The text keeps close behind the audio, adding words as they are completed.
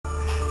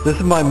This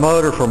is my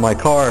motor for my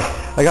car.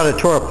 I got it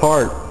tore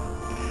apart.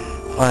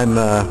 I'm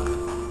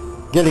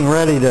getting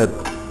ready to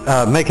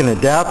make an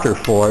adapter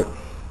for it.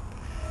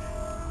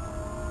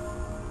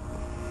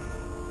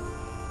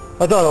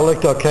 I thought it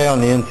looked okay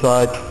on the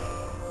inside.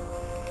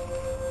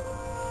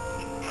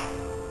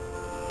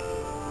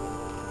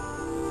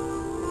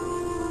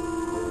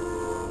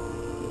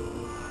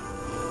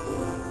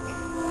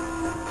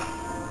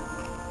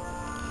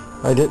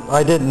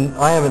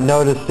 I haven't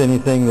noticed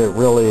anything that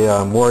really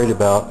I'm worried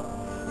about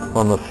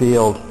on the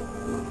field.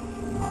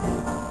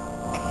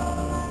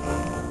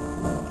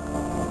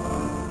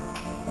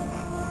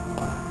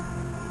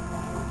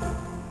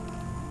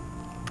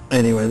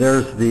 Anyway,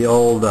 there's the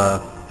old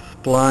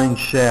spline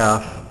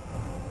shaft.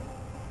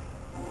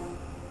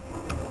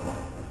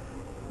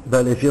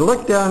 But if you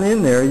look down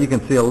in there, you can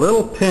see a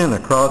little pin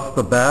across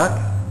the back.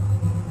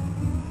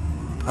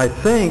 I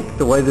think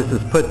the way this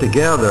is put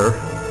together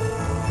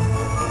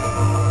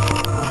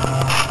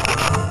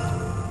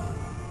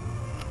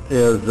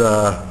is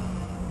the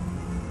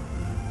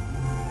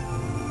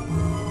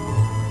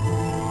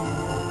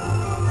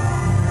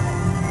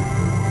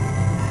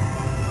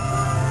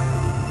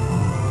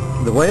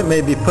way it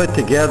may be put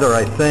together,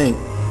 I think,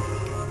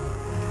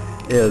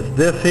 is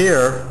this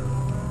here.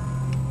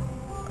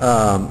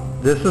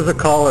 This is a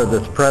collar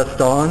that's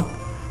pressed on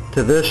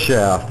to this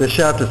shaft. This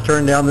shaft is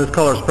turned down, this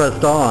collar is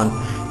pressed on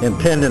and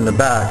pinned in the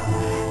back.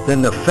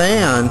 Then the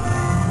fan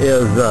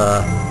is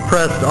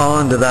pressed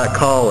onto that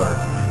collar.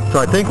 So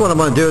I think what I'm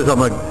going to do is I'm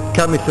going to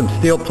cut me some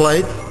steel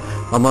plates.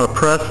 I'm going to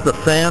press the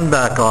fan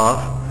back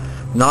off,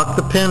 knock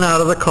the pin out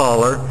of the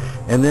collar,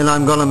 and then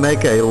I'm going to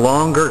make a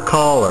longer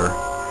collar.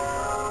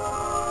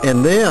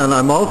 And then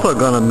I'm also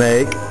going to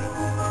make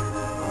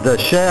the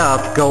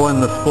shaft go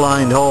in the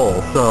splined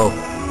hole. So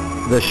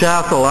the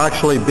shaft will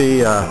actually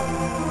be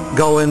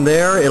go in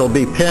there, it'll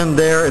be pinned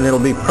there, and it'll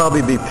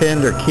probably be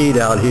pinned or keyed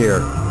out here.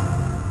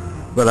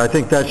 But I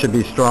think that should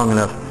be strong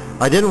enough.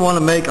 I didn't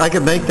want to I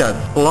could make that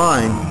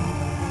spline,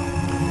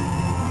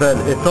 but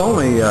it's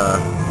only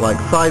like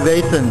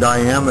 5/8 in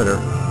diameter,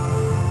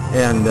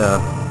 and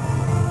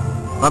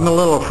I'm a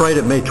little afraid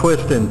it may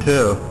twist in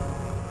two.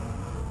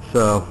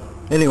 So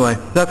anyway,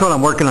 that's what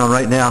I'm working on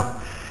right now.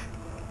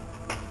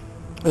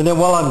 And then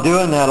while I'm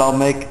doing that, I'll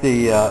make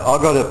I'll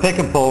go to pick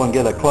and pull and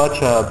get a clutch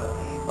hub,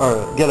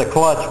 or get a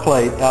clutch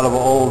plate out of an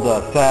old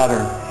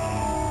Saturn,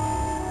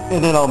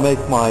 and then I'll make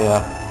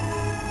my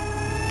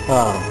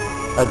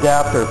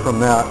adapter from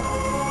that.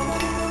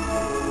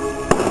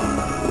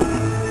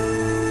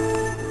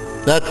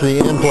 That's the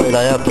end plate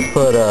I have to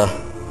put, I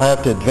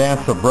have to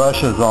advance the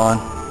brushes on.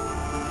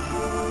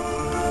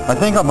 I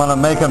think I'm going to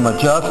make them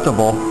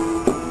adjustable.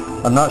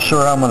 I'm not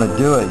sure how I'm going to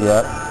do it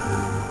yet.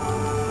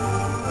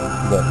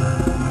 But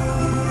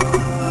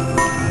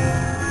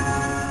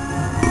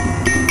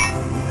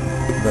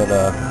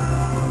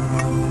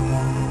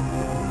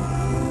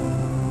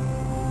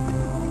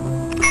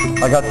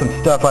I got some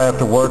stuff I have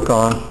to work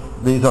on.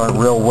 These aren't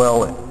real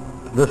well,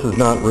 this is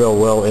not real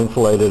well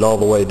insulated all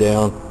the way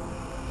down.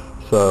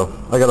 So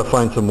I got to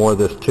find some more of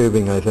this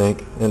tubing, I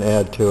think, and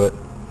add to it.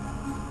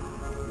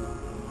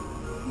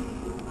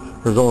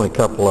 There's only a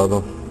couple of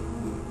them.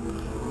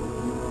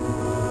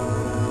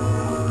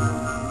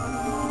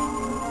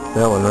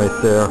 That one right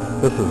there.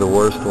 This is the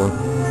worst one.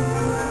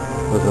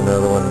 There's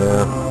another one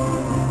there.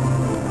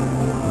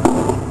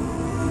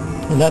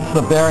 And that's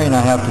the bearing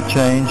I have to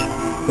change.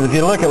 But if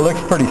you look, it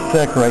looks pretty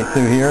thick right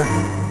through here.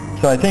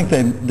 So I think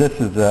they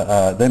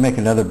make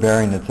another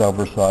bearing that's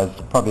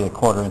oversized, probably a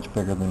 1/4 inch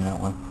bigger than that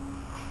one.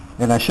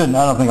 And I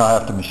don't think I'll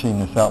have to machine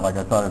this out like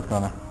I thought it was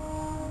gonna.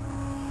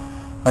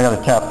 I gotta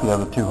tap the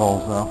other two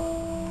holes though.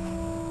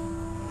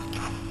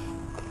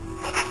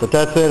 But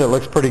that's it, it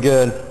looks pretty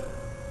good.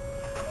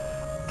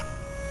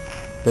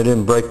 They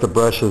didn't break the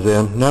brushes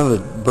in. None of the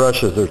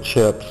brushes are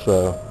chipped,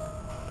 so.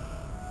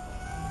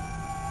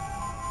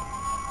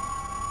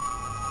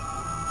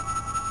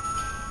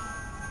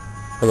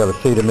 I gotta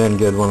seat them in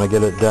good when I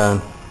get it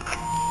done.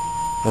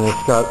 And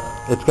it's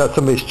got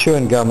somebody's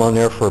chewing gum on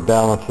there for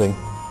balancing.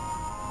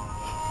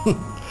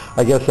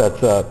 I guess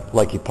that's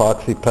like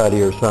epoxy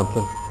putty or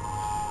something.